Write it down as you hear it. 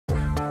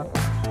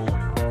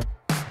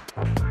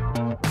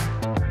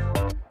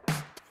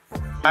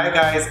Hi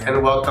guys,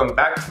 and welcome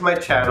back to my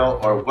channel,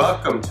 or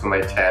welcome to my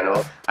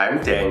channel.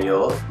 I'm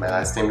Daniel, my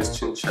last name is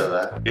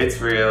Chinchilla.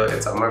 It's real,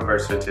 it's on my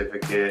birth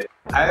certificate.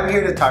 I am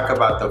here to talk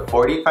about the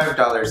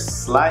 $45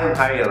 slime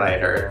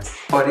highlighter.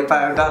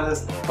 $45,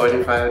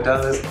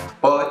 $45,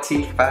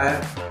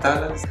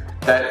 $45.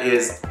 That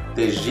is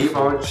the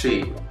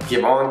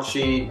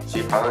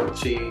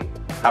Givenchy,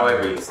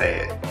 however you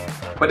say it.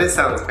 But it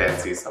sounds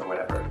fancy, so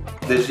whatever.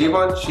 The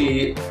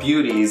Givenchy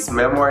Beauty's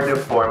Memoir de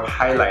Form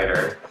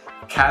Highlighter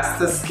casts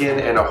the skin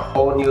in a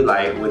whole new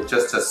light with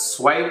just a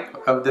swipe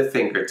of the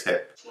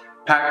fingertip.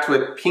 Packed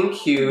with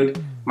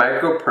pink-hued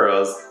micro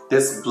pearls,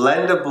 this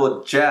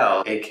blendable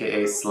gel,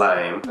 aka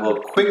slime, will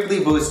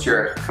quickly boost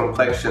your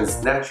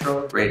complexion's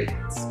natural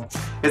radiance.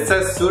 It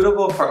says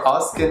suitable for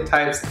all skin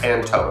types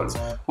and tones,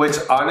 which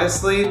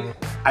honestly,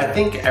 I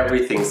think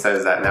everything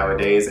says that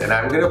nowadays, and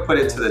I'm gonna put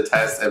it to the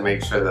test and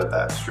make sure that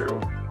that's true.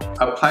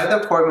 Apply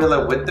the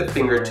formula with the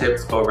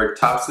fingertips over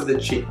tops of the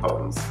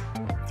cheekbones,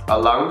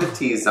 along the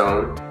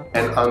T-zone,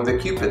 and on the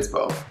Cupid's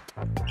bow.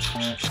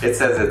 It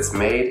says it's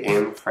made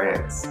in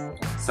France,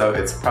 so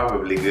it's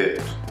probably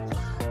good.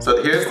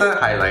 So here's the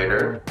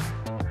highlighter.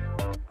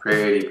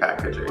 Pretty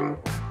packaging.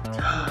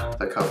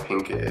 Look how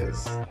pink it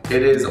is.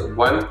 It is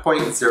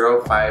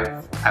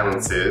 1.05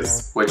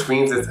 ounces, which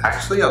means it's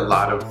actually a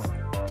lot of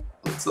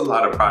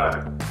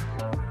product.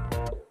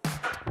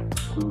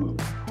 Ooh.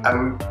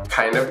 I'm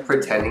kind of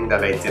pretending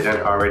that I didn't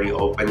already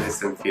open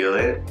this and feel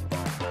it,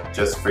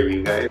 just for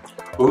you guys.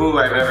 Ooh,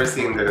 I've never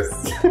seen this.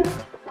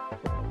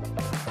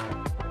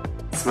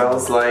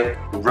 Smells like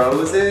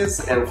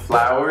roses and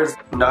flowers,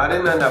 not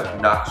in an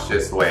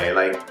obnoxious way.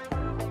 Like,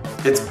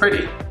 it's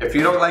pretty. If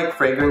you don't like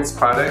fragrance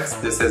products,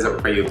 this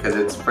isn't for you because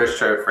it's for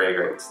sure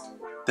fragranced.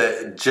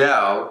 The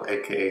gel,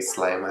 aka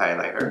slime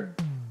highlighter,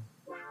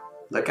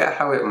 look at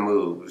how it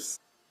moves.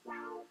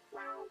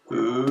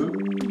 Ooh.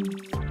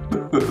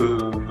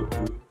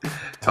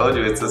 Told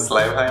you it's a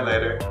slime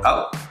highlighter.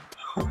 Oh.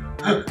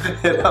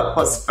 It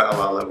almost fell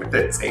all over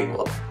the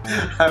table.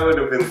 I would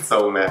have been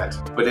so mad.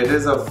 But it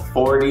is a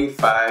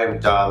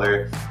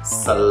 $45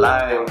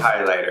 slime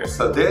highlighter.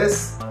 So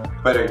this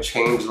better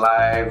change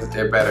lives.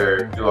 It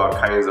better do all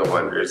kinds of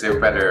wonders.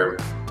 It better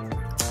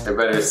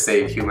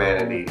save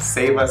humanity.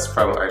 Save us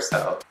from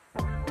ourselves.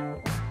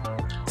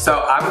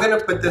 So I'm gonna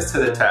put this to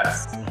the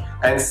test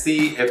and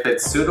see if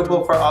it's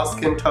suitable for all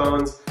skin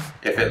tones,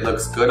 if it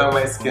looks good on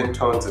my skin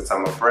tone since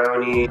I'm a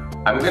brownie.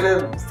 I'm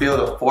gonna feel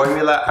the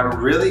formula. I'm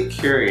really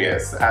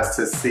curious as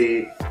to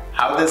see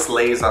how this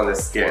lays on the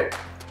skin.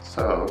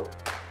 So,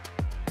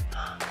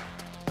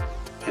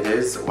 it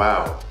is,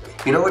 wow.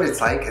 You know what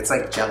it's like? It's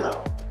like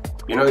Jello.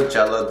 You know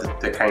Jello,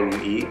 the kind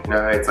you eat? You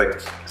know how it's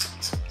like,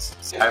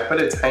 I put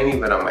a tiny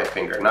bit on my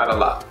finger, not a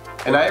lot.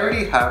 And I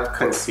already have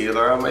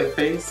concealer on my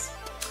face.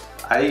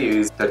 I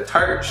use the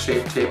Tarte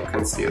Shape Tape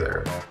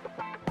Concealer.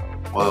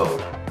 Whoa.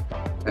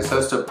 It's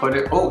supposed to put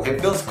it, oh,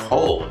 it feels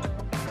cold.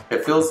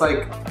 It feels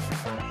like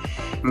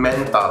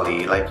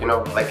mentholy, like, you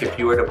know, like if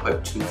you were to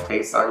put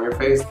toothpaste on your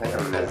face.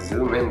 I'm gonna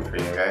zoom in for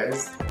you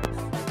guys.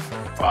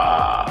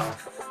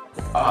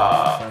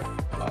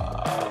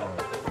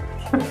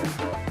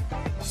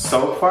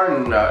 So far,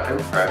 not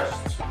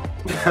impressed.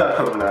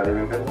 I'm not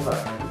even gonna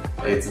lie.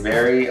 It's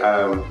very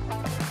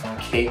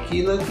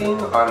cakey looking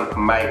on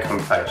my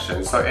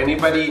complexion. So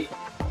anybody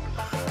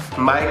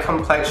my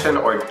complexion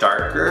or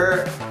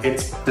darker,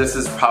 this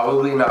is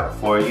probably not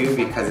for you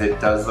because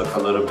it does look a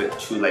little bit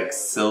too like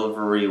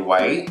silvery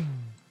white,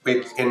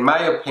 which in my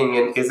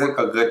opinion isn't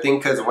a good thing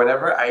because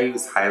whenever I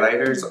use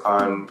highlighters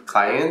on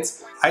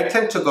clients, I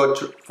tend to go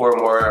for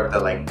more of the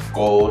like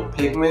gold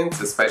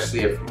pigments, especially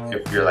if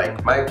you're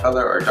like my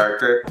color or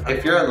darker.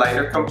 If you're a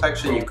lighter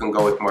complexion, you can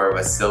go with more of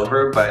a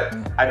silver, but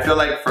I feel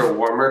like for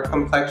warmer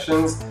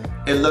complexions,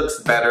 it looks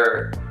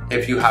better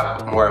if you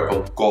have more of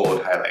a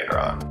gold highlighter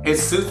on. It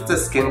suits the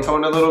skin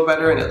tone a little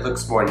better and it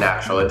looks more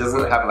natural. It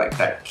doesn't have like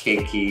that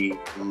cakey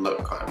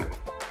look on it.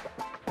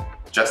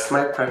 Just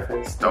my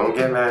preference. Don't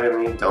get mad at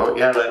me. Don't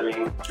yell at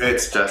me.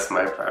 It's just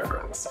my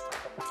preference.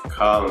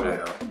 Calm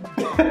down.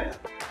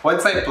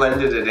 Once I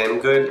blended it in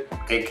good,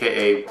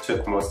 aka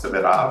took most of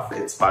it off,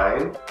 it's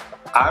fine.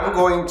 I'm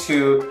going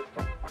to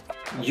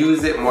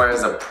use it more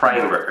as a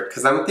primer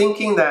because I'm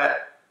thinking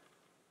that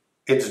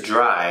it's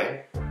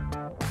dry,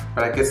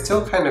 but I can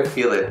still kind of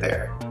feel it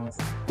there.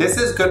 This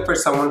is good for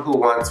someone who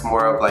wants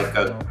more of like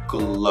a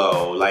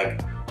glow,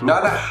 like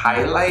not a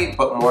highlight,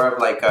 but more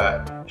of like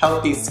a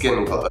healthy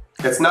skin glow.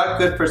 It's not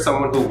good for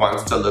someone who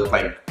wants to look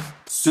like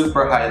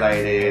super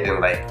highlighted and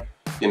like,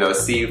 you know,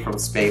 see you from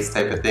space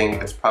type of thing.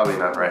 It's probably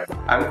not right.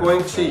 I'm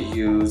going to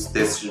use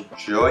this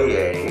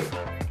Joye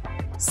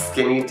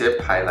Skinny Dip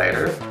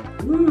Highlighter.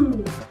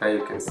 Woo, now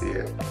you can see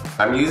it.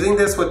 I'm using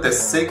this with the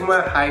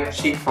Sigma High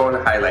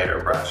Cheekbone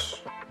Highlighter brush.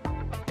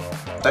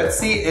 Let's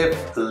see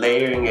if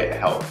layering it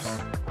helps.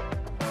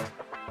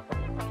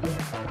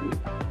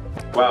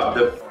 Wow,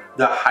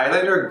 the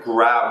highlighter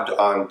grabbed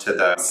onto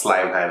the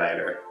slime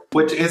highlighter,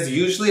 which is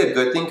usually a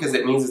good thing because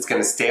it means it's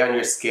gonna stay on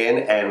your skin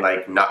and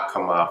like not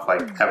come off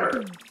like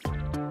ever.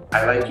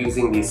 I like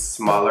using these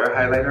smaller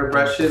highlighter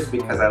brushes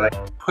because I like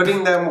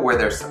putting them where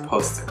they're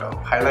supposed to go.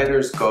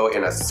 Highlighters go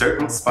in a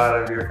certain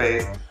spot of your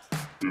face,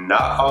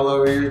 not all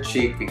over your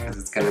cheek because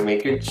it's gonna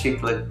make your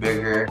cheek look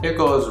bigger. It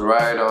goes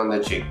right on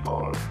the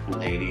cheekbone,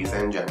 ladies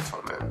and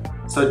gentlemen.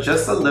 So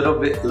just a little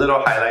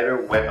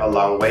highlighter went a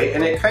long way,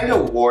 and it kind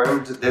of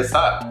warmed this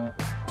up.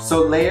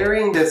 So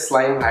layering this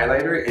slime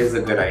highlighter is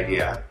a good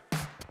idea.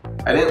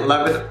 I didn't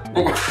love it.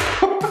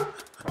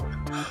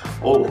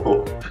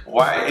 Oh,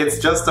 why? It's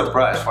just a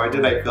brush. Why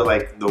did I feel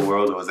like the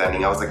world was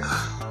ending? I was like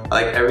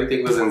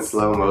everything was in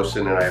slow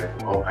motion and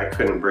I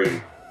couldn't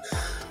breathe.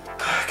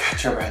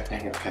 Catch your breath,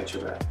 Daniel, catch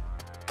your breath.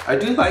 I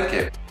do like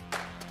it.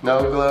 No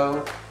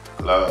glow,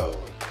 glow.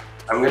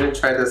 I'm gonna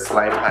try the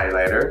slime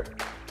highlighter.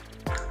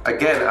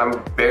 Again,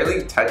 I'm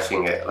barely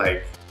touching it,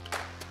 like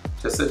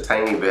just a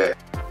tiny bit.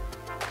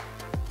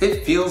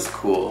 It feels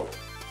cool.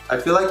 I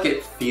feel like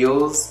it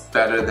feels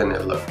better than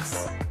it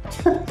looks.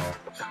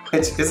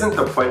 Which isn't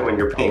the point when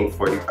you're paying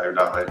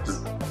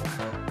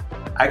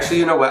 $45. Actually,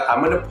 you know what?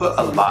 I'm gonna put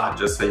a lot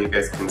just so you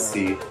guys can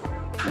see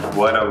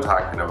what I'm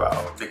talking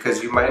about.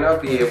 Because you might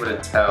not be able to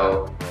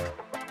tell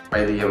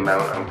by the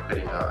amount I'm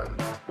putting on.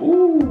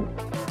 Ooh.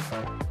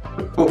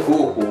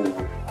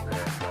 Ooh.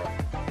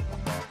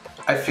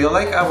 I feel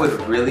like I would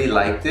really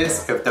like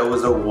this if there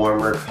was a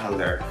warmer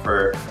color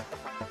for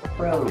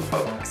brown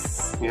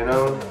folks, you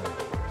know?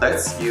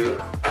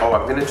 Oh,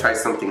 I'm gonna try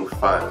something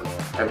fun.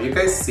 Have you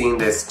guys seen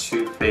this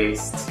Too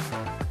Faced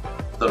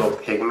little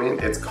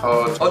pigment? It's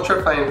called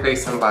Ultra Fine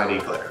Face and Body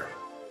Glitter.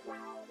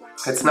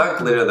 It's not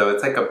glitter though,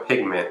 it's like a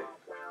pigment,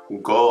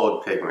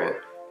 gold pigment,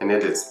 and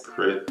it is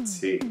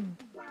pretty.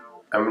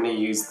 I'm gonna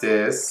use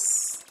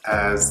this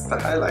as the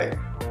highlight.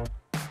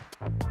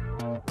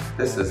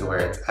 This is where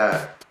it's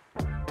at.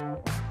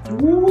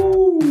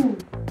 Woo!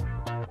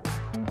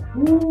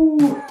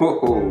 Woo!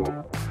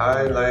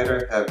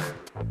 Highlighter heaven.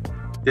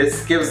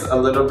 This gives a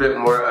little bit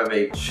more of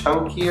a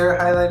chunkier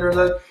highlighter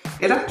look.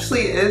 It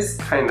actually is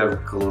kind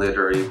of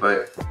glittery,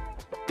 but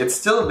it's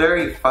still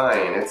very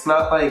fine. It's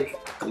not like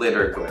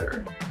glitter.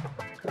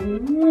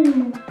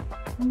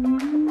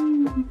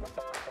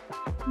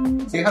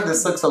 See how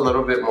this looks a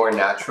little bit more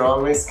natural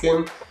on my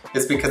skin?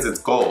 It's because it's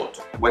gold.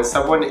 When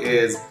someone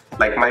is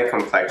like my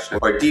complexion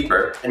or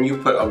deeper and you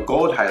put a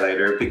gold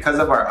highlighter, because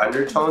of our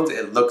undertones,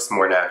 it looks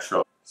more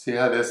natural. See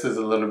how this is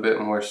a little bit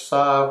more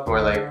soft,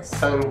 more like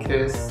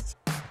sun-kissed?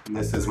 And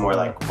this is more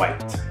like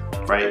white,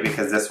 right?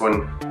 Because this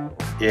one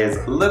is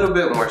a little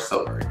bit more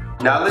silvery.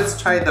 Now let's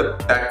try the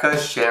Becca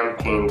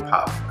Champagne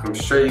Pop. I'm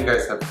sure you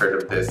guys have heard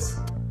of this.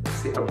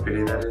 See how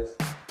pretty that is?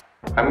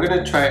 I'm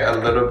gonna try a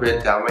little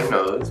bit down my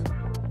nose.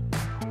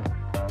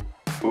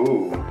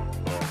 Ooh.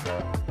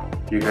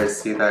 You guys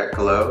see that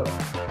glow?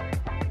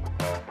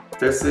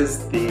 This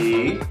is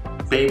the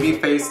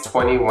Babyface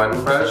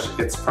 21 brush.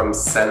 It's from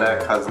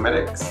Senna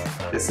Cosmetics.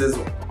 This is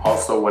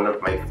also one of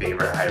my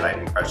favorite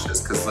highlighting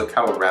brushes because look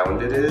how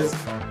round it is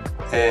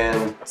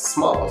and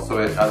small, so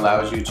it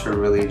allows you to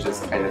really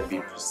just kind of be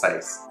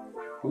precise.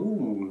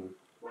 Ooh.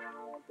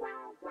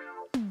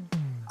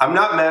 I'm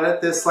not mad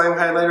at this slime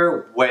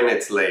highlighter when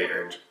it's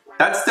layered.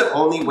 That's the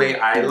only way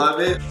I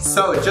love it.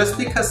 So just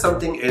because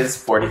something is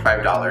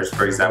 $45,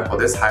 for example,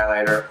 this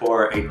highlighter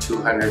or a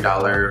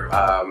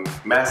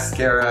 $200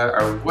 mascara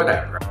or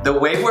whatever, the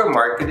way we're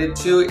marketed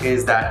to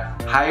is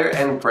that higher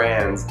end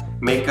brands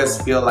make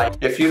us feel like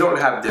if you don't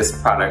have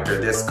this product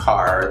or this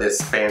car or this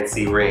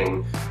fancy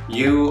ring,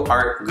 you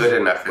aren't good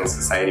enough in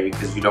society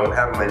because you don't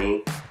have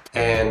money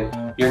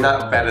and you're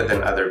not better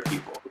than other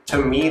people. To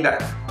me,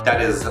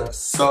 that is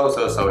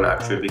so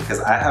not true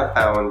because I have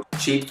found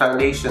cheap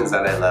foundations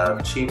that I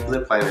love, cheap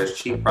lip liners,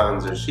 cheap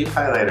bronzers, cheap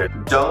highlighters.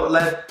 Don't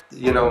let,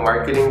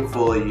 marketing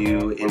fool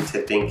you into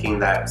thinking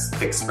that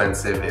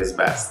expensive is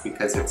best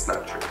because it's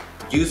not true.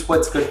 Use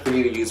what's good for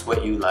you, use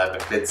what you love.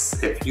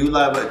 If you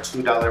love a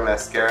 $2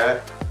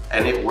 mascara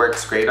and it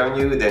works great on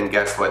you, then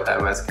guess what?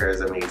 That mascara is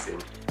amazing.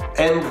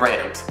 End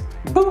rant.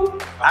 Boom.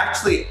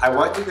 Actually, I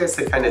want you guys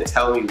to kind of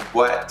tell me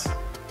what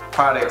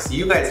products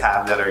you guys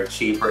have that are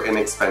cheap or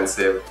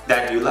inexpensive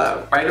that you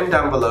love. Write them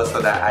down below so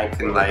that I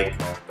can buy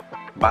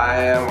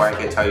them, or I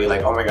can tell you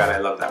oh my god, I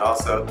love that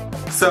also.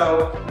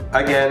 So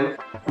again,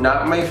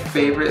 not my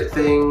favorite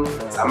thing.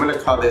 I'm gonna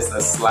call this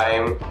a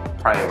slime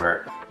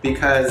primer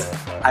because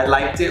I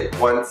liked it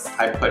once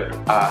I put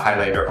a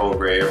highlighter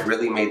over it. It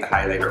really made the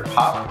highlighter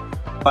pop,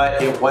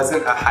 but it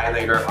wasn't a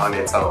highlighter on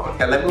its own.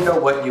 Okay, let me know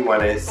what you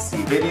want to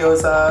see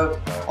videos of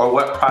or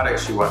what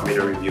products you want me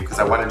to review because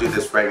I want to do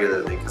this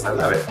regularly because I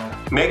love it.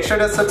 Make sure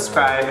to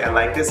subscribe and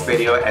like this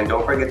video and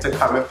don't forget to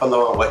comment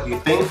below on what you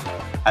think.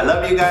 I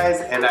love you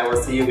guys and I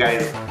will see you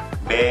guys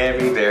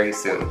very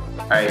soon.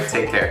 Alright,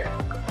 take care.